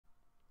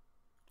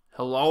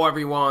Hello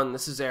everyone,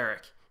 this is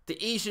Erik,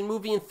 the Asian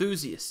movie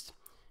enthusiast,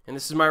 and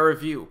this is my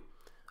review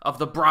of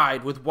The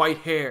Bride with White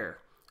Hair,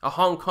 a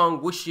Hong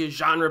Kong wuxia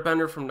genre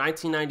bender from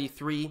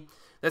 1993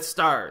 that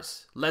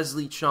stars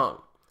Leslie Cheung,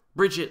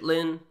 Brigitte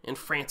Lin, and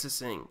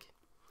Francis Ng.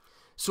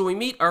 So we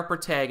meet our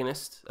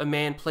protagonist, a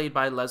man played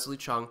by Leslie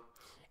Cheung,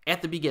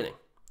 at the beginning.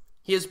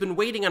 He has been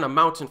waiting on a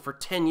mountain for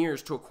 10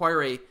 years to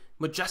acquire a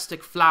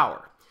majestic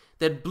flower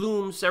that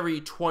blooms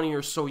every 20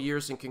 or so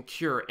years and can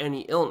cure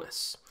any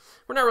illness.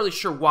 We're not really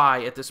sure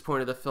why at this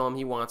point of the film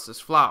he wants this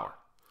flower.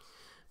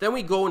 Then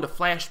we go into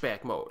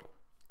flashback mode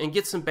and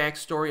get some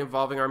backstory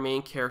involving our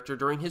main character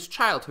during his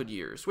childhood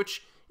years,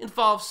 which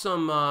involves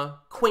some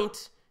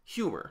quaint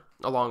humor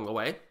along the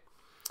way.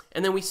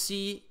 And then we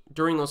see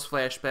during those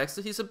flashbacks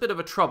that he's a bit of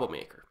a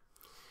troublemaker.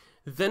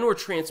 Then we're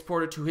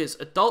transported to his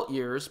adult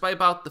years by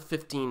about the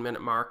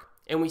 15-minute mark,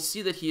 and we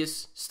see that he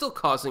is still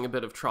causing a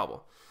bit of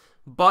trouble.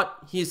 But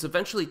he is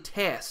eventually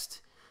tasked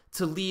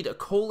to lead a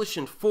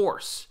coalition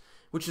force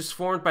which is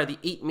formed by the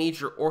 8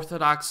 major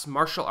orthodox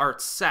martial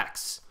arts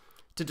sects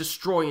to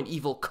destroy an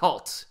evil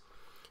cult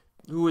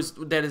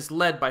that is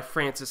led by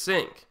Francis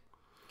Ng.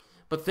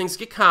 But things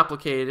get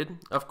complicated,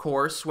 of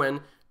course,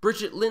 when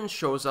Brigitte Lin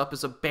shows up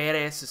as a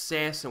badass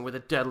assassin with a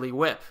deadly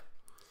whip.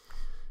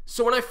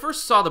 So when I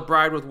first saw The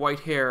Bride with White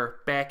Hair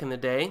back in the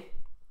day,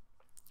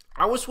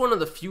 I was one of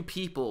the few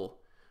people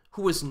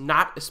who was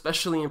not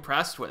especially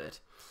impressed with it.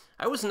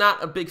 I was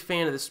not a big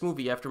fan of this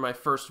movie after my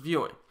first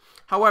viewing.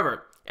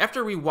 However,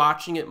 after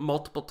rewatching it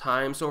multiple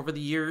times over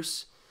the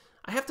years,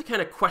 I have to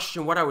kind of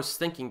question what I was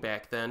thinking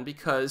back then,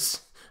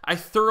 because I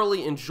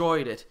thoroughly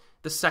enjoyed it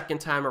the second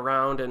time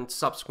around and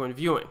subsequent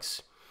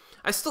viewings.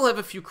 I still have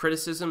a few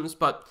criticisms,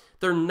 but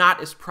they're not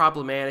as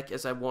problematic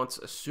as I once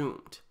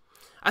assumed.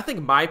 I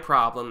think my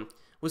problem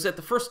was that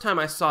the first time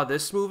I saw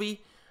this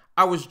movie,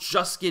 I was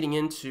just getting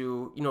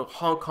into,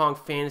 Hong Kong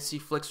fantasy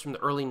flicks from the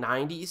early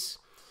 90s,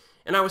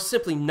 and I was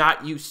simply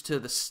not used to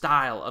the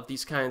style of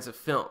these kinds of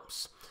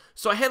films.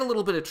 So I had a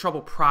little bit of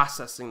trouble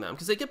processing them,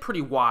 because they get pretty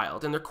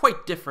wild, and they're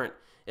quite different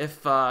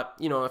if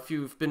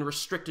you've been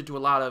restricted to a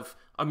lot of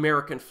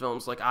American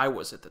films like I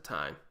was at the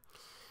time.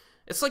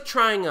 It's like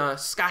trying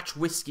Scotch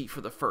whiskey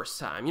for the first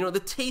time. The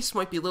taste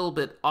might be a little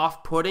bit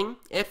off-putting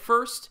at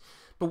first,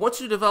 but once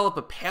you develop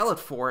a palate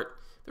for it,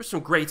 there's some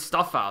great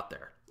stuff out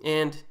there.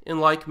 And in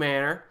like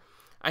manner,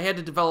 I had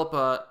to develop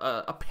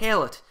a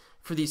palate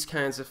for these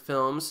kinds of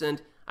films,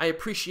 and I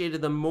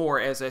appreciated them more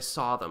as I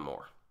saw them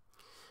more.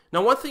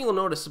 Now, one thing you'll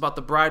notice about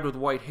The Bride with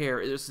White Hair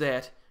is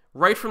that,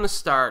 right from the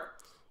start,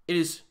 it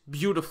is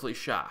beautifully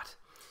shot.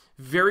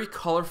 Very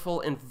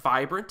colorful and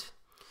vibrant.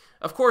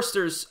 Of course,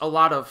 there's a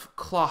lot of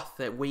cloth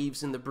that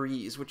waves in the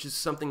breeze, which is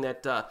something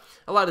that a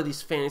lot of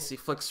these fantasy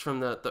flicks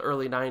from the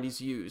early 90s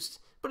used.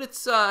 But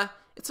it's a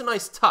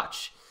nice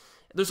touch.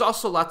 There's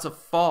also lots of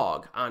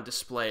fog on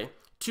display,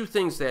 two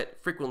things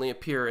that frequently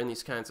appear in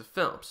these kinds of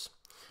films.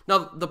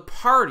 Now,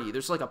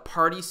 there's like a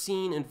party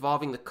scene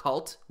involving the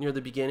cult near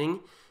the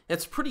beginning.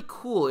 It's pretty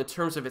cool in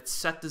terms of its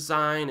set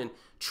design and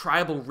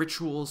tribal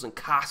rituals and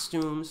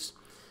costumes.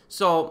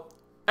 So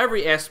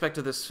every aspect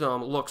of this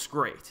film looks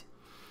great.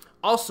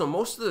 Also,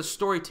 most of the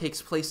story takes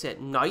place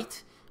at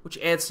night, which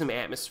adds some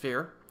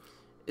atmosphere.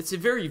 It's a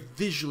very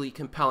visually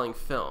compelling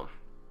film.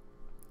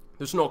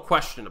 There's no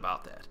question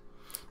about that.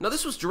 Now,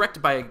 this was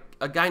directed by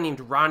a guy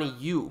named Ronnie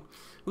Yu,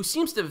 who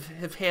seems to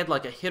have had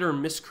like a hit or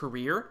miss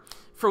career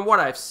from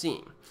what I've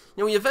seen.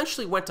 He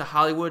eventually went to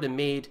Hollywood and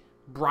made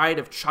Bride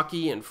of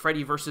Chucky and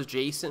Freddy vs.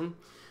 Jason,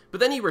 but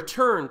then he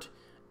returned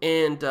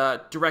and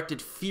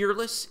directed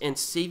Fearless and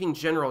Saving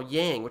General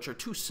Yang, which are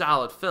two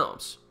solid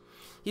films.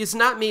 He has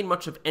not made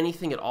much of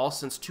anything at all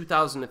since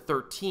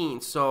 2013,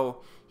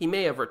 so he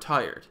may have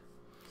retired.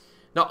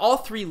 Now, all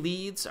three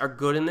leads are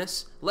good in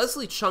this.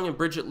 Leslie Cheung and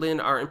Brigitte Lin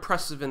are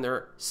impressive in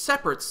their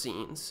separate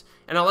scenes,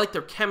 and I like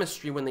their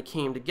chemistry when they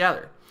came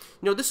together.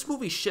 This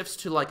movie shifts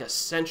to like a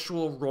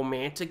sensual,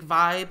 romantic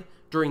vibe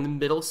during the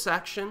middle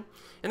section,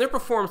 and their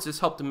performances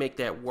help to make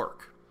that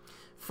work.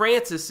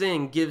 Francis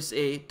Ng gives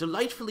a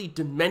delightfully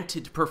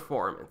demented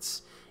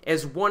performance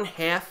as one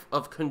half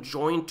of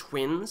conjoined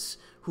twins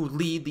who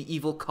lead the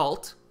evil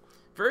cult.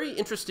 Very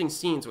interesting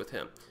scenes with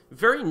him.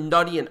 Very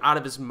nutty and out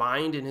of his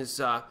mind in his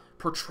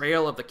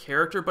portrayal of the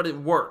character, but it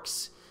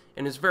works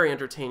and is very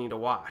entertaining to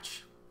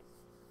watch.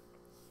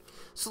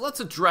 So let's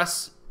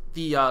address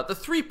the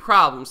three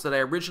problems that I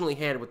originally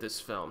had with this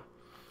film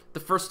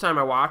the first time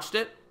I watched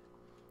it,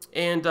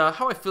 and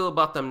how I feel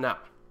about them now.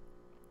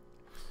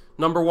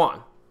 Number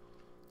one.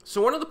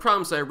 So one of the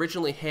problems I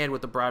originally had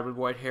with The Bride with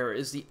White Hair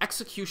is the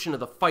execution of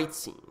the fight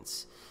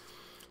scenes.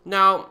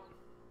 Now,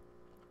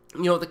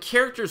 the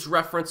characters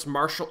reference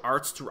martial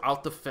arts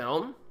throughout the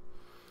film,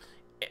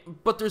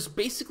 but there's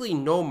basically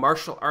no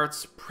martial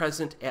arts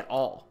present at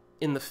all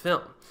in the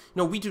film.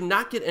 We do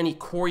not get any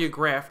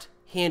choreographed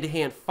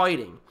hand-to-hand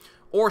fighting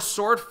or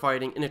sword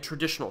fighting in a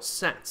traditional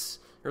sense,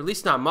 or at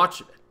least not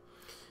much of it.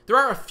 There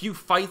are a few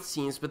fight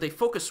scenes, but they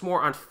focus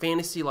more on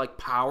fantasy-like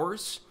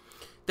powers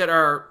that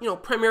are,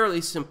 primarily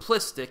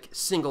simplistic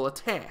single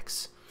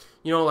attacks.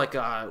 You know, like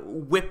a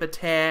whip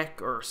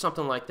attack or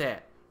something like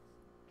that.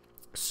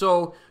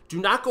 So do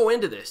not go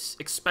into this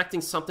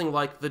expecting something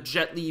like the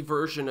Jet Li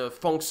version of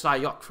Fong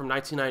Sayuk from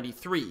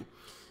 1993,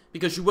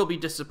 because you will be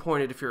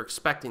disappointed if you're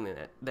expecting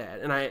that.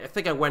 And I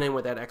think I went in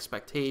with that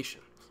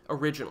expectation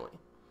originally.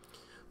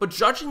 But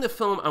judging the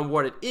film on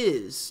what it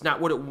is, not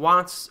what it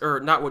wants, or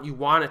not what you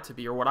want it to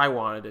be, or what I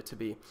wanted it to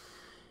be,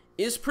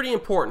 is pretty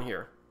important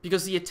here.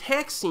 Because the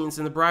attack scenes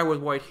in The Bride with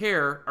White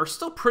Hair are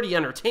still pretty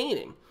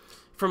entertaining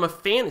from a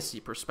fantasy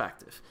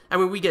perspective. I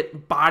mean, we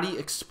get body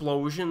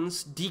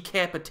explosions,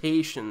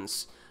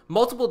 decapitations,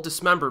 multiple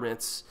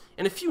dismemberments,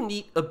 and a few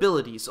neat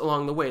abilities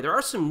along the way. There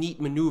are some neat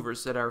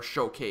maneuvers that are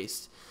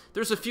showcased.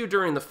 There's a few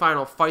during the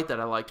final fight that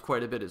I liked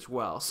quite a bit as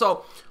well.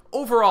 So,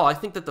 overall, I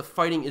think that the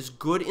fighting is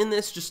good in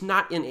this, just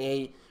not in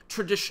a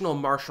traditional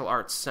martial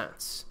arts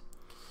sense.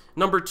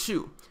 Number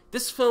 2,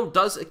 this film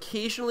does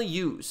occasionally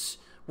use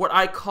what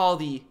I call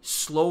the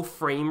slow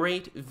frame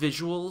rate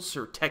visuals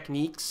or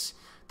techniques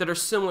that are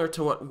similar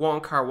to what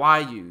Wong Kar-wai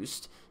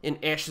used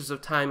in Ashes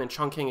of Time and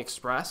Chungking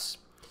Express.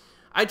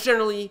 I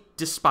generally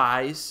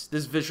despise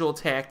this visual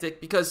tactic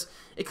because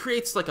it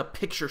creates like a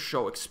picture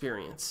show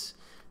experience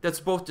that's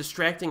both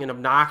distracting and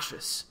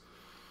obnoxious.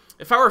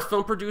 If I were a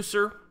film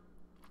producer,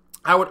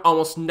 I would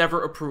almost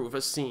never approve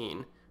a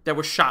scene that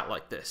was shot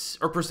like this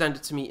or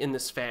presented to me in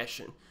this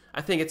fashion.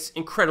 I think it's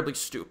incredibly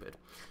stupid.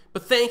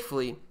 But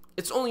thankfully,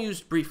 it's only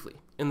used briefly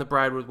in The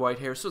Bride with White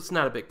Hair, so it's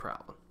not a big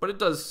problem. But it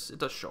does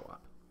show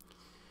up.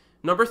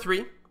 Number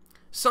 3,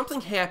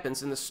 something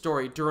happens in the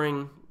story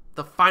during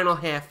the final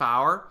half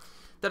hour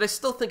that I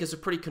still think is a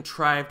pretty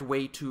contrived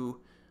way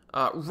to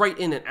write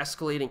in an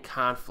escalating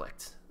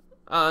conflict.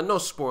 No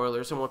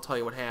spoilers, I won't tell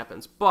you what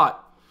happens,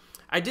 but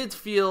I did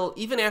feel,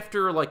 even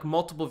after like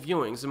multiple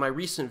viewings, in my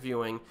recent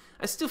viewing,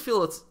 I still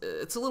feel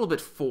it's a little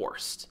bit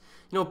forced.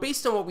 You know,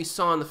 based on what we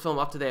saw in the film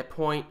up to that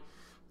point,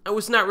 I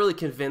was not really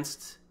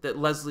convinced that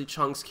Leslie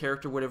Cheung's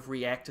character would have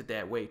reacted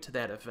that way to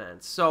that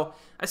event. So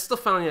I still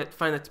find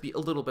that to be a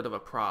little bit of a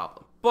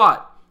problem.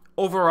 But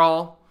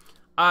overall,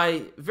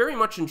 I very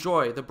much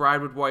enjoy The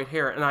Bride with White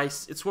Hair, and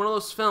it's one of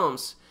those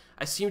films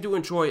I seem to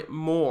enjoy it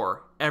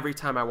more every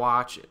time I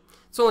watch it.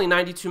 It's only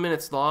 92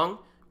 minutes long,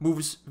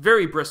 moves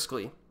very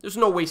briskly. There's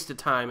no wasted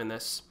time in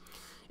this.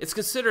 It's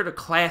considered a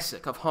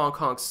classic of Hong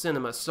Kong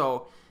cinema,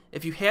 so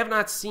if you have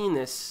not seen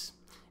this,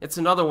 it's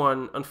another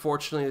one,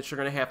 unfortunately, that you're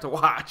going to have to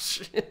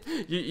watch.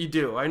 you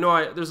do. I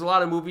know there's a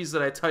lot of movies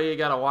that I tell you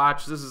got to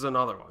watch. This is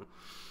another one.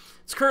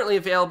 It's currently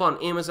available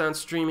on Amazon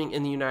streaming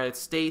in the United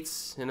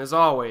States, and as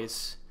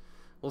always,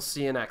 we'll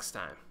see you next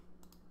time.